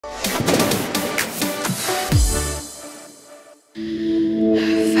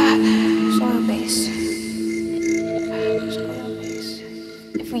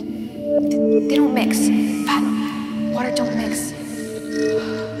mix. Fat, water don't mix.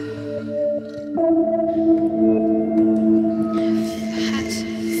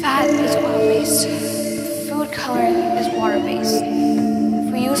 Fat is oil-based. Food coloring is water-based.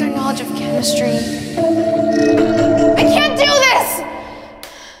 If we use our knowledge of chemistry... I can't do this!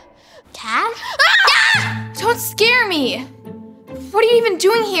 Cat? Ah! Don't scare me! What are you even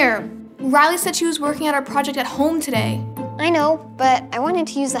doing here? Riley said she was working on our project at home today. I know, but I wanted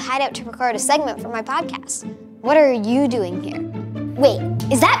to use the hideout to record a segment for my podcast. What are you doing here? Wait,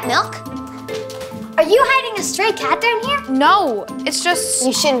 is that milk? Are you hiding a stray cat down here? No, it's just...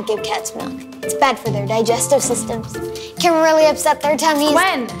 You shouldn't give cats milk. It's bad for their digestive systems. It can really upset their tummies.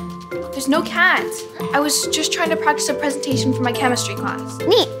 Gwen, there's no cat. I was just trying to practice a presentation for my chemistry class.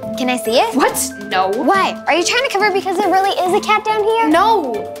 Neat. Can I see it? What? No. Why? Are you trying to cover because there really is a cat down here?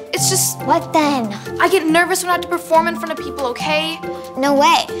 No, it's just... What then? I get nervous when I have to perform in front of people, okay? No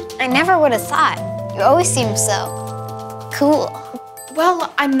way. I never would have thought. You always seem so cool.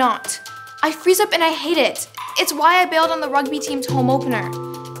 Well, I'm not. I freeze up and I hate it. It's why I bailed on the rugby team's home opener.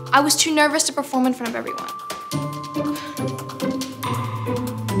 I was too nervous to perform in front of everyone.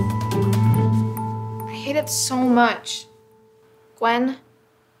 I hate it so much. Gwen,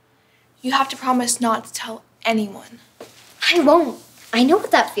 you have to promise not to tell anyone. I won't. I know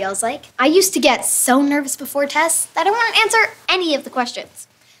what that feels like. I used to get so nervous before tests that I wouldn't answer any of the questions.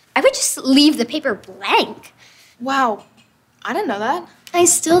 I would just leave the paper blank. Wow, I didn't know that. I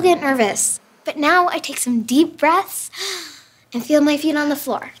still get nervous, but now I take some deep breaths and feel my feet on the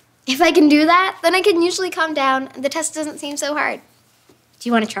floor. If I can do that, then I can usually calm down and the test doesn't seem so hard. Do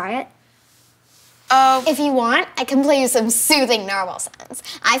you want to try it? If you want, I can play you some soothing narwhal sounds.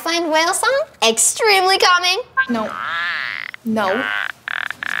 I find whale song extremely calming. No. No.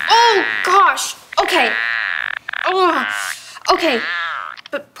 Oh, gosh. Okay. Ugh. Okay.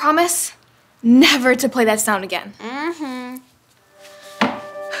 But promise never to play that sound again. Mm-hmm.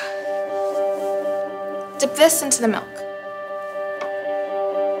 Dip this into the milk.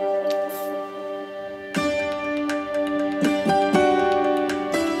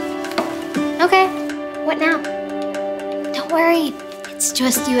 Okay. What now? Don't worry. It's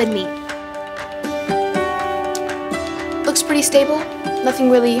just you and me. Looks pretty stable. Nothing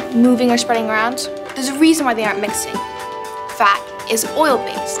really moving or spreading around. There's a reason why they aren't mixing. Fat is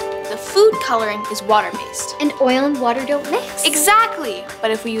oil-based. The food coloring is water-based. And oil and water don't mix. Exactly!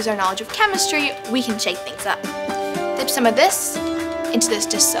 But if we use our knowledge of chemistry, we can shake things up. Dip some of this into this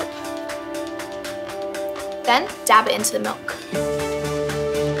dish soap. Then dab it into the milk.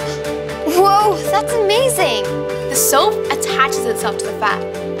 Whoa, that's amazing! The soap attaches itself to the fat,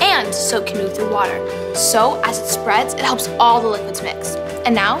 and soap can move through water. So as it spreads, it helps all the liquids mix.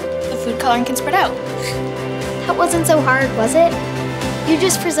 And now, the food coloring can spread out. That wasn't so hard, was it? You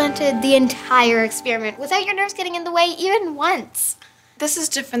just presented the entire experiment without your nerves getting in the way even once. This is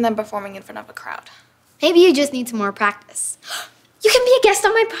different than performing in front of a crowd. Maybe you just need some more practice. You can be a guest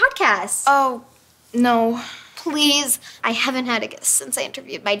on my podcast. Oh, no. Please. I haven't had a guest since I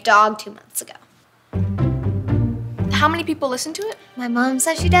interviewed my dog 2 months ago. How many people listen to it? My mom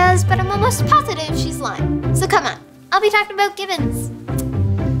says she does, but I'm almost positive she's lying. So come on, I'll be talking about gibbons.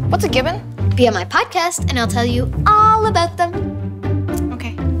 What's a gibbon? Be on my podcast and I'll tell you all about them.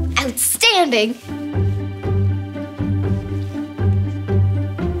 Okay. Outstanding!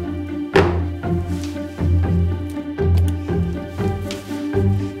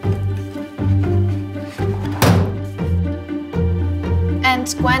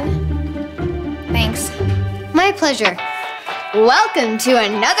 And Gwen, thanks. My pleasure. Welcome to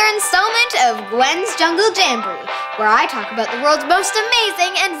another installment of Gwen's Jungle Jamboree, where I talk about the world's most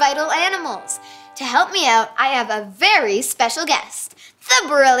amazing and vital animals. To help me out, I have a very special guest, the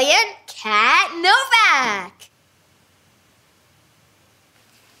brilliant Kat Novak.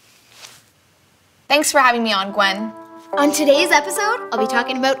 Thanks for having me on, Gwen. On today's episode, I'll be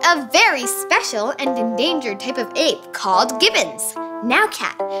talking about a very special and endangered type of ape called gibbons. Now,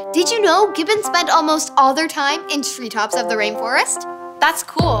 Kat, did you know gibbons spend almost all their time in treetops of the rainforest? That's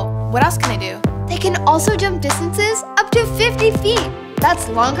cool. What else can I do? They can also jump distances up to 50 feet. That's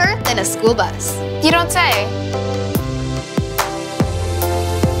longer than a school bus. You don't say.